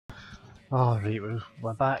Oh right,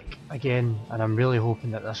 we're back again, and I'm really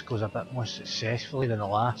hoping that this goes a bit more successfully than the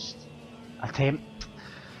last attempt,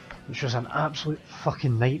 which was an absolute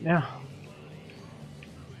fucking nightmare.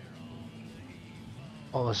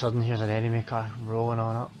 All of a sudden here's an enemy car rolling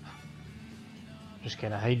on up. Just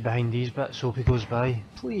kinda hide behind these bits, hope he goes by.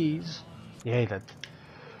 Please! Yeah, he did.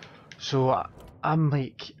 So I'm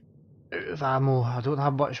like out of ammo, I don't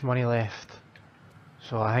have much money left.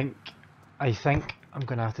 So I think I'm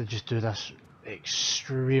gonna have to just do this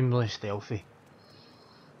extremely stealthy.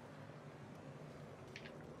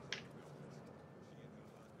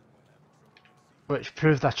 Which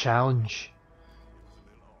proved a challenge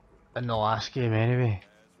in the last game anyway.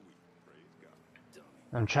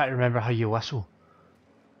 I'm trying to remember how you whistle.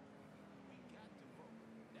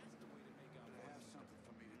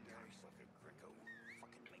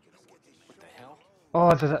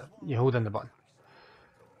 Oh, did it? You hold in the button.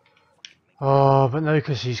 Oh, but now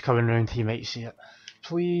because he's coming round he might see it.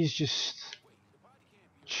 Please just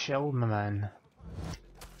chill, my man.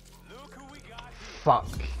 Fuck.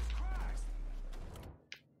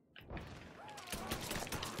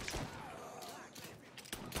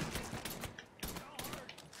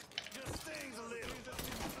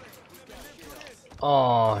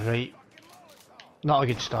 Oh, right. Not a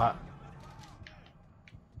good start.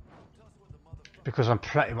 Because I'm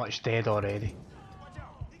pretty much dead already.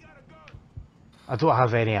 I don't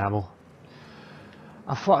have any ammo.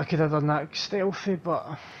 I thought I could have done that stealthy,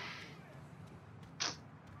 but...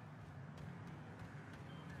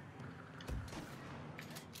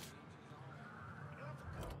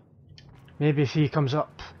 maybe if he comes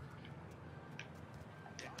up...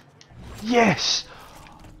 Yes!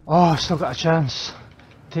 Oh, I still got a chance.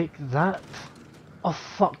 Take that. Oh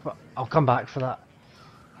fuck, but I'll come back for that.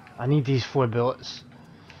 I need these 4 bullets.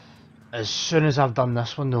 As soon as I've done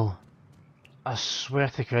this one though, I swear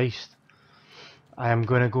to Christ, I am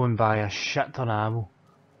going to go and buy a shit ton of ammo.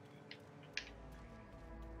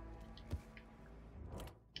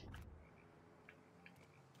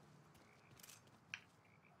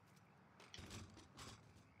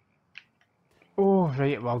 Oh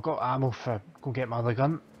right, well I've got ammo for go get my other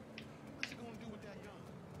gun.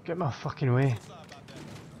 Get my fucking way.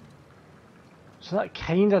 So that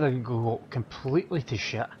kinda didn't go completely to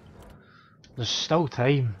shit. There's still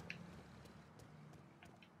time.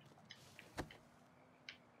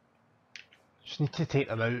 Just need to take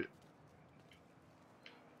them out.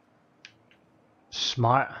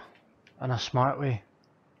 Smart. In a smart way.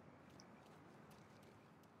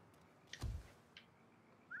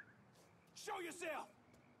 Show yourself.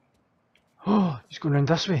 Oh, he's going round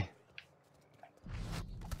this way.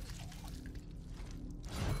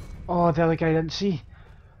 Oh, the other guy didn't see.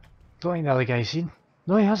 Don't think the other guy's seen.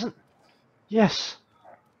 No, he hasn't. Yes.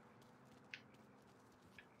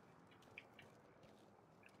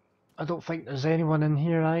 I don't think there's anyone in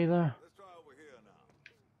here either. Let's try over here now.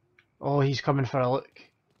 Oh, he's coming for a look.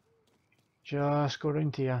 Just go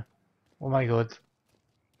round here. Oh my god.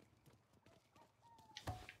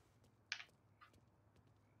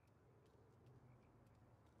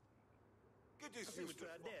 Get this useless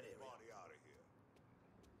fucking body out of here.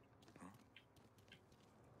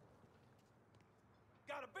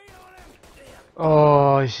 Got a beat on him.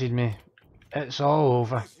 Oh, he seen me. It's all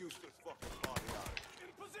over. This useless fucking body out of here.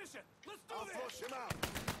 In position. Let's do this. Flush him out.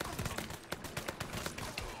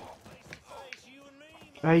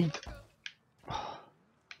 Right.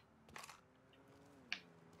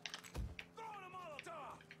 Throwing a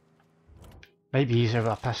Molotov. Might be easier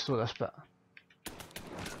with a pistol this bit.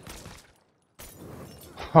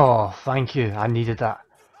 Oh, thank you. I needed that.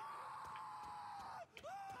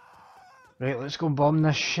 Right, let's go bomb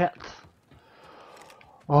this shit.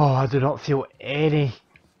 Oh, I do not feel any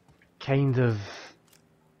kind of...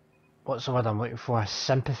 what's the word I'm looking for?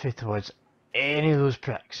 Sympathy towards any of those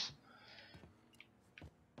pricks.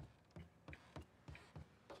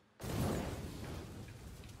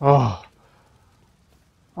 Oh.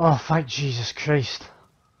 Oh, thank Jesus Christ.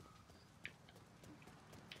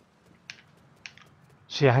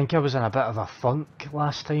 See, I think I was in a bit of a funk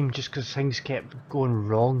last time just because things kept going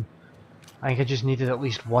wrong. I think I just needed at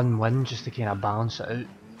least one win just to kind of balance it out.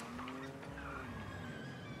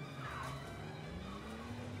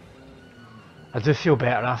 I do feel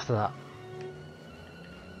better after that.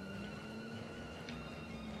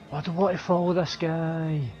 I don't want to follow this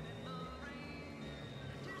guy.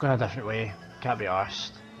 Going a different way. Can't be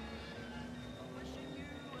arsed.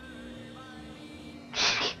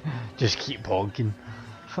 Just keep bonking.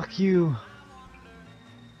 Fuck you.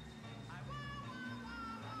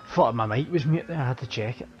 Thought my mic was mute there, I had to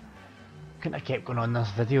check it. Couldn't have kept going on this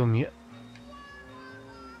video mute.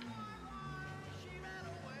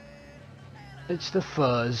 It's the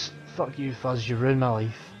fuzz. Fuck you, fuzz, you ruined my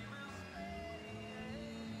life.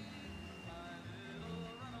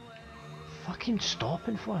 Fucking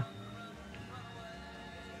stopping for.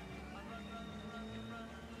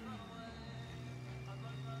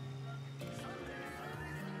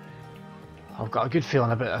 I've got a good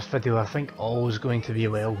feeling about this video. I think all is going to be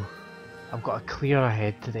well. I've got a clear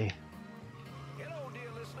ahead today.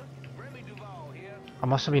 I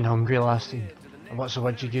must have been hungry last time. And what's the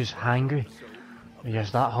word you use? Hangry? When you're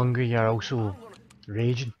that hungry, you're also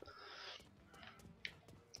raging.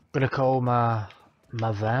 Gonna call my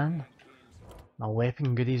van, my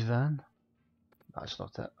weapon goodies van. That's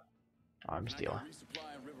not it. Arms dealer.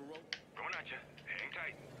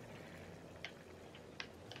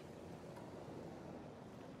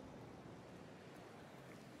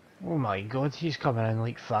 Oh my god, he's coming in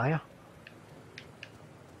like fire.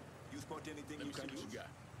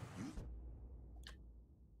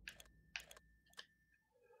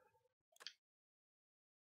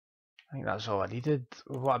 I think that's all I needed.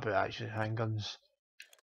 What about actually handguns?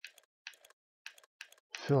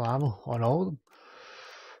 Full ammo on all of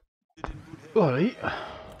them. Alright.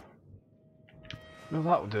 Well,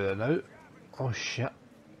 that'll do it now. Oh shit.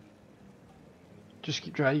 Just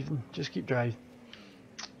keep driving, just keep driving.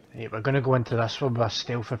 Hey, we're gonna go into this one with a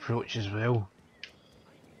stealth approach as well.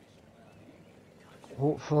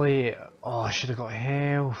 Hopefully... Oh, I should have got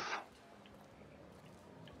health.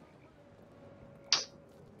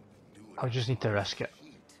 I just need to risk it.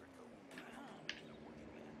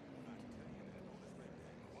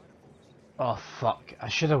 Oh fuck, I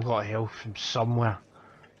should have got health from somewhere.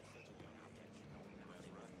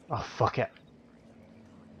 Oh fuck it.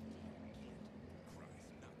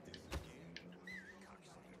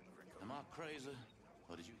 Am I crazy?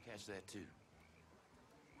 Or did you catch that too?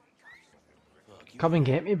 Come and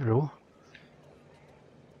get me, bro.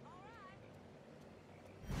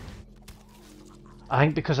 I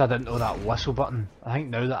think because I didn't know that whistle button, I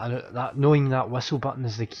think now that I know that, knowing that whistle button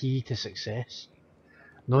is the key to success.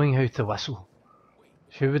 Knowing how to whistle.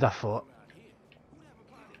 Who would have thought?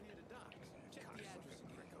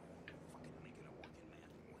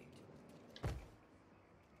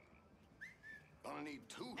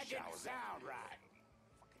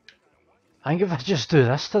 I think if I just do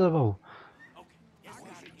this to the wall.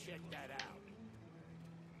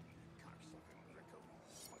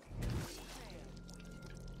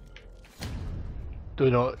 Do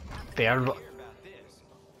not dare.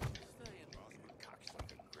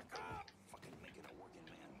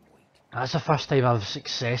 That's the first time I've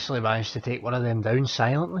successfully managed to take one of them down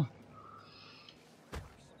silently.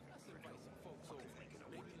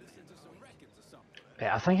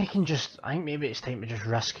 Yeah, I think I can just, I think maybe it's time to just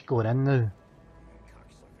risk going in now.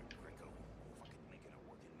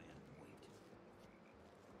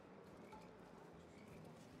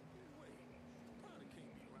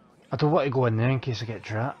 I don't want to go in there in case I get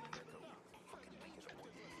trapped.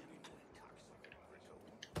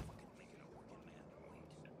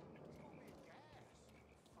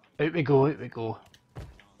 Out we go, out we go.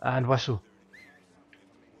 And whistle.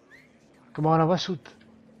 Come on, I whistled.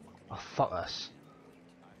 Oh, fuck this.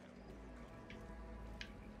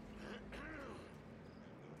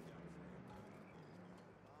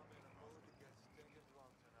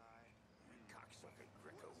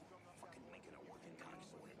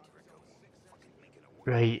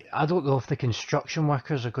 Right, I don't know if the construction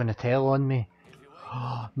workers are going to tell on me.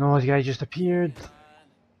 No, the guy just appeared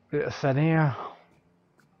out of thin air.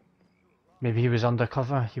 Maybe he was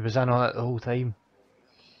undercover, he was in on it the whole time.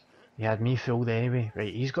 He had me fooled anyway.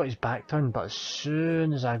 Right, he's got his back turned, but as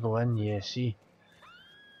soon as I go in, yeah, see.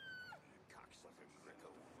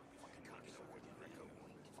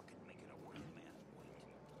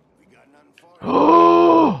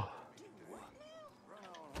 Oh!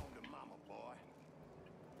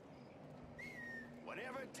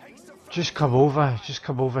 Just come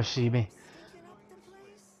over, see me.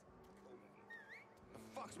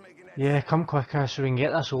 Yeah, come quicker so we can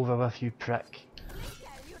get this over with, you prick.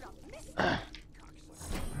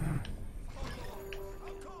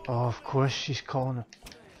 Oh, of course she's calling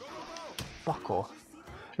it. Fuck off.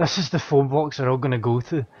 This is the phone box they're all gonna go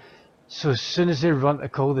to. So as soon as they run to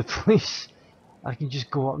call the police, I can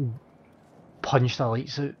just go up and punch the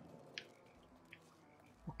lights out.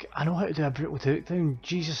 Okay, I know how to do a brutal takedown.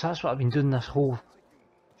 Jesus, that's what I've been doing this whole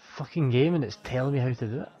fucking game and it's telling me how to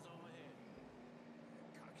do it.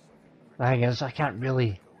 The thing is, I can't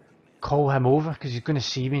really call him over because he's going to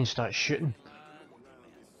see me and start shooting.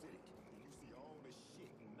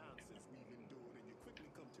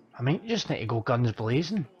 I might just need to go guns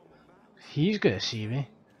blazing. He's going to see me.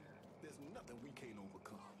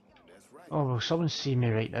 Oh, will someone see me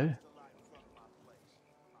right now?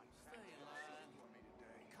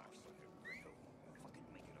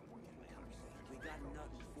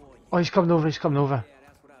 Oh, he's coming over, he's coming over.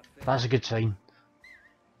 That's a good sign.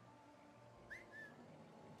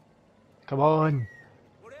 Come on.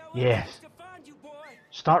 Yes.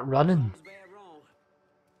 Start running.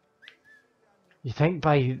 You think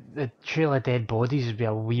by the trail of dead bodies would be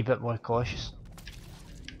a wee bit more cautious.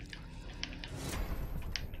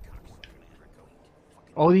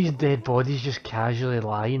 All these dead bodies just casually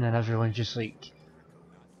lying and everyone's just like,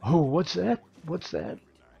 oh, what's that? What's that?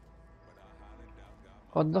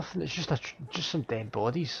 Oh, nothing, it's just just some dead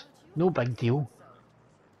bodies. No big deal.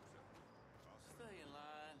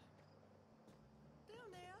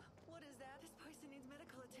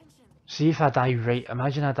 See if I die right,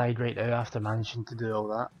 imagine I died right now after managing to do all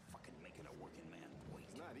that.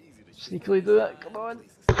 Sneakily do it, come on.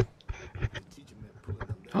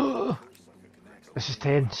 This is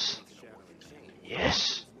tense.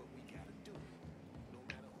 Yes.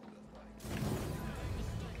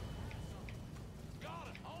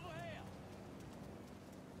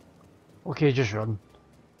 Okay, just run.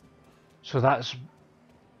 So that's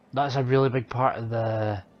a really big part of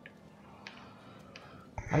the...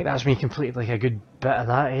 I think that's me completed like a good bit of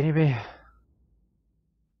that anyway.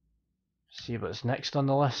 See what's next on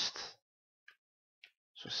the list.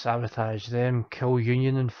 So sabotage them, kill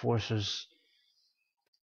Union enforcers.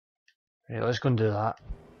 Right, let's go and do that.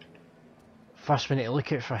 First we need to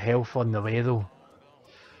look out for health on the way though.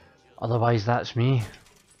 Otherwise that's me.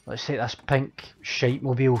 Let's take this pink shite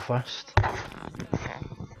mobile first.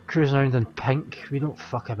 Cruising around in pink, we don't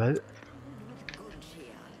fuck about.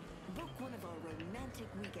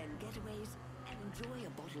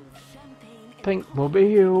 Pink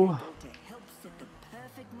mobile.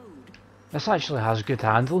 This actually has good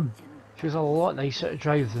handling. Feels a lot nicer to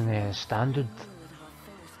drive than standard.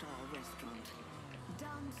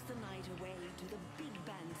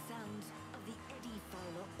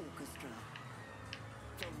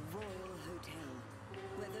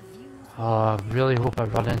 Oh, I really hope I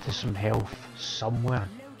run into some health somewhere.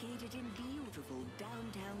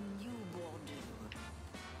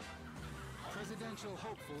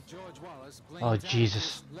 Oh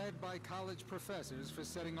Jesus. Led by college professors for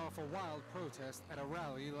setting off a wild protest at a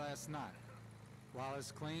rally last night.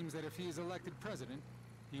 Wallace claims that if he is elected president,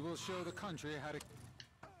 he will show the country how to...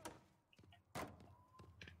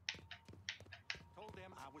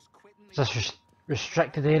 Is this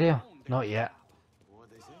restricted area? Not yet.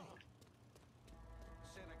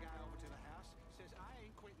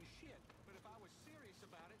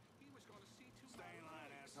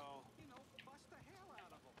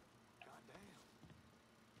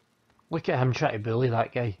 Look at him trying to bully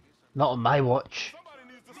that guy. Not on my watch.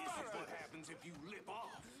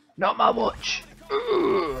 Not my watch.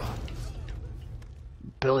 Ugh.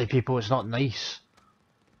 Bully people, it's not nice.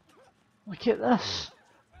 Look at this.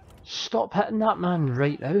 Stop hitting that man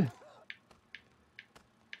right now.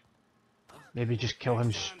 Maybe just kill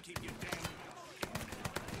him.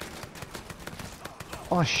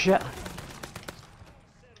 Oh shit.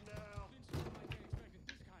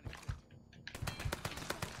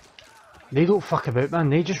 They don't fuck about, man.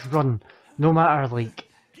 They just run. No matter, like,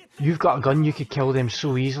 you've got a gun, you could kill them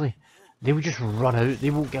so easily. They would just run out. They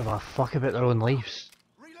won't give a fuck about their own lives.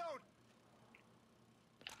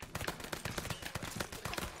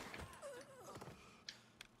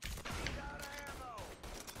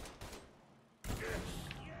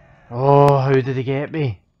 Oh, how did he get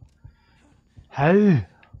me? How?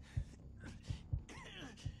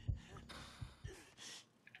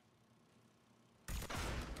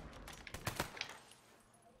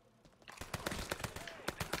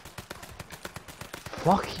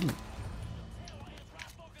 Fucking...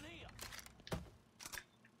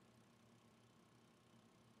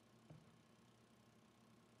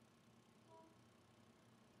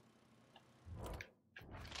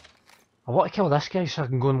 I want to kill this guy so I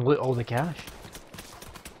can go and loot all the cash.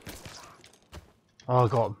 Oh, I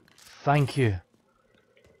got him. Thank you.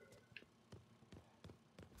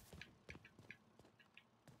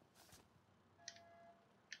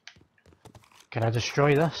 Can I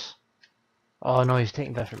destroy this? Oh no, he's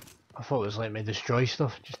taking different... I thought it was letting me destroy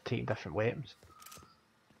stuff, just taking different weapons.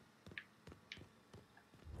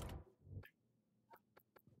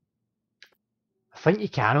 I think you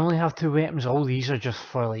can only have 2 weapons, all these are just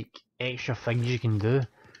for like extra things you can do.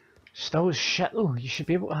 Still it's shit though, you should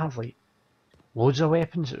be able to have like loads of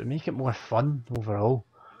weapons, it would make it more fun overall.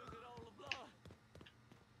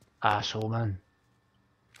 Asshole man.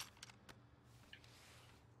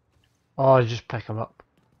 Oh, just pick him up.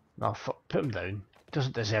 No, fuck, put him down.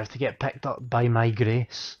 Doesn't deserve to get picked up by my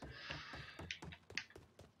grace.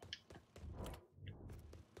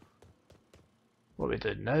 What we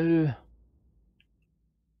do now?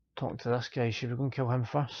 Talking to this guy, should we go and kill him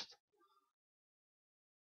first?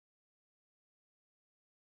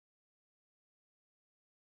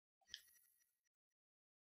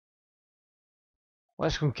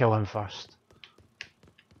 Let's go and kill him first.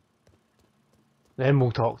 Then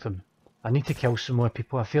we'll talk to him. I need to kill some more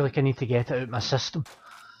people. I feel like I need to get it out of my system.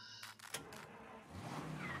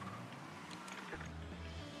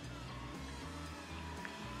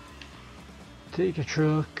 Take a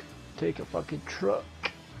truck. Take a fucking truck.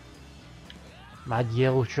 Mad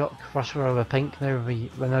yellow truck. First we were with pink, now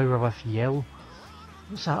we're with yellow.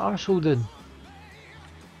 What's that arsehole doing?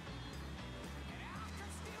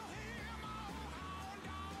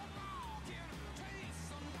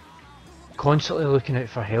 Constantly looking out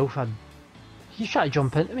for health. He's trying to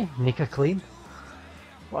jump into me, make a claim.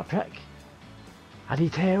 What a prick. I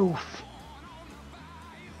need health.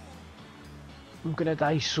 I'm gonna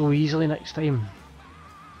die so easily next time.